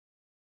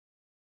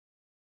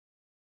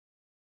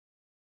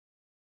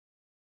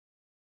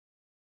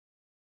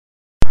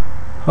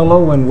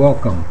Hello and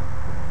welcome.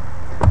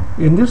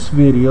 In this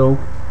video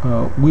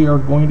we are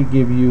going to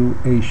give you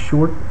a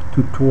short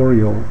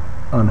tutorial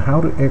on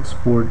how to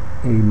export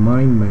a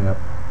mind map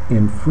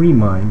in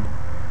Freemind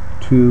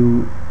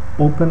to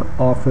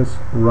OpenOffice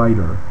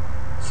Writer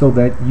so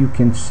that you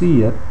can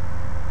see it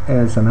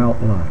as an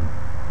outline.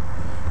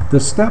 The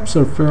steps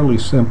are fairly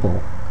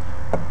simple.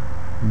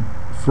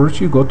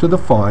 First you go to the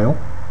file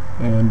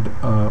and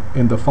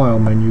in the file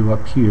menu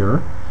up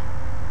here,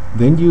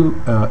 then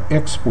you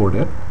export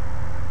it.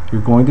 You're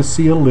going to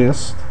see a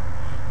list.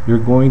 You're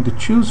going to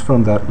choose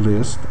from that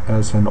list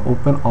as an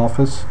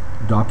OpenOffice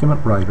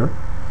document writer.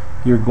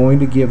 You're going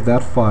to give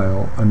that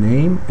file a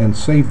name and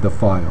save the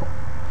file.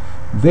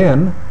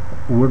 Then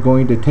we're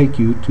going to take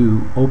you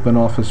to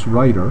OpenOffice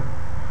Writer.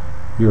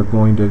 You're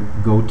going to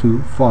go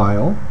to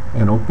File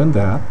and open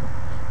that.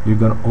 You're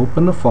going to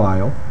open the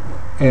file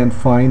and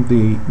find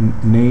the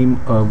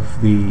name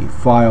of the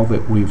file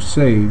that we've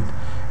saved,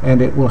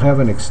 and it will have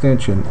an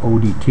extension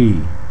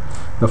ODT.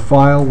 The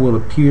file will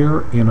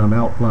appear in an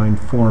outline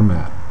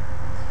format.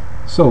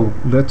 So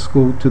let's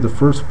go to the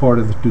first part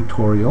of the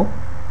tutorial.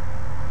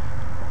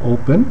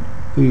 Open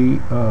the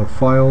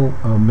file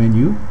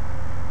menu,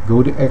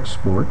 go to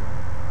Export.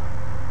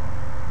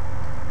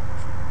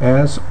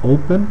 As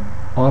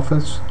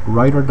OpenOffice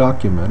Writer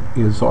document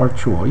is our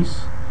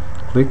choice,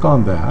 click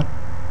on that.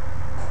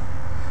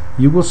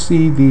 You will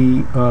see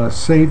the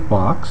save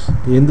box.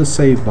 In the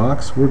save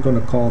box, we're going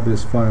to call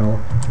this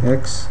file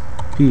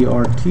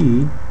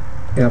XPRT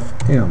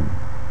FM,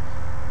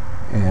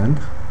 and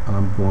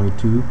I'm going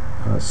to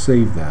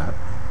save that.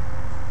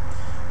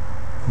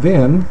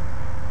 Then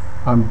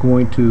I'm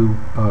going to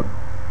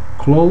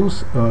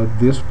close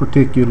this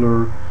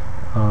particular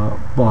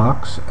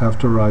box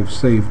after I've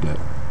saved it,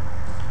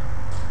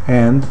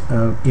 and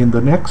in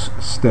the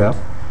next step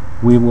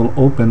we will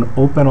open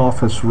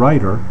OpenOffice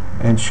Writer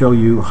and show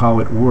you how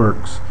it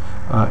works,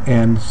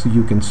 and so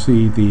you can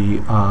see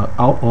the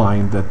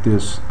outline that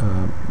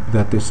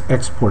this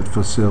export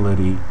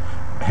facility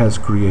has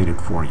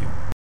created for you.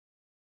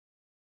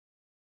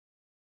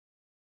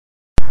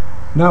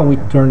 Now we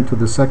turn to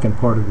the second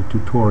part of the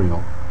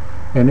tutorial,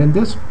 and in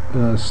this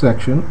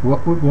section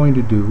what we're going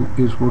to do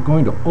is we're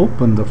going to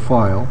open the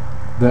file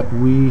that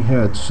we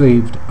had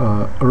saved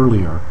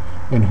earlier,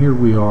 and here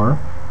we are.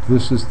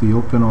 This is the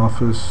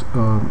OpenOffice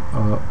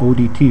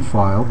ODT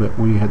file that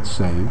we had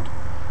saved.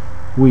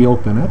 We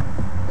open it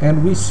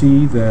and we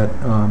see that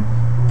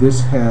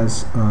this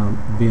has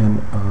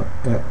been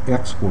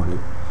exported.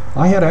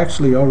 I had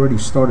actually already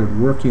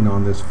started working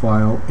on this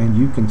file, and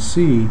you can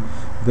see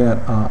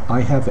that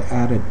I have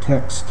added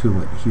text to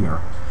it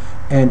here.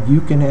 And you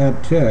can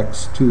add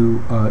text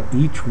to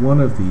each one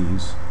of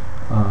these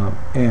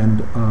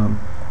and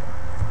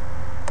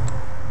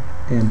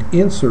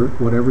insert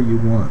whatever you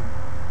want.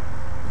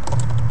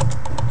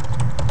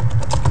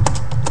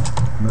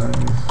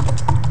 Nice.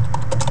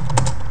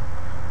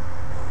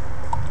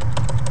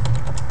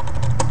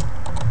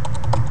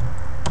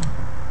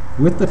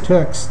 With the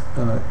text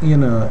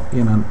in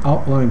an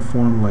outline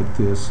form like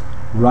this,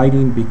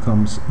 writing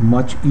becomes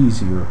much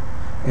easier,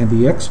 and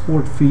the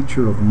export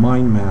feature of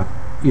Mindmap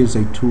is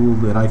a tool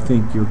that I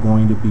think you're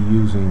going to be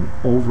using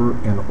over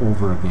and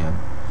over again.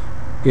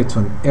 It's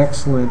an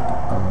excellent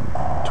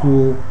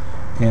tool,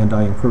 and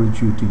I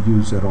encourage you to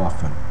use it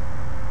often.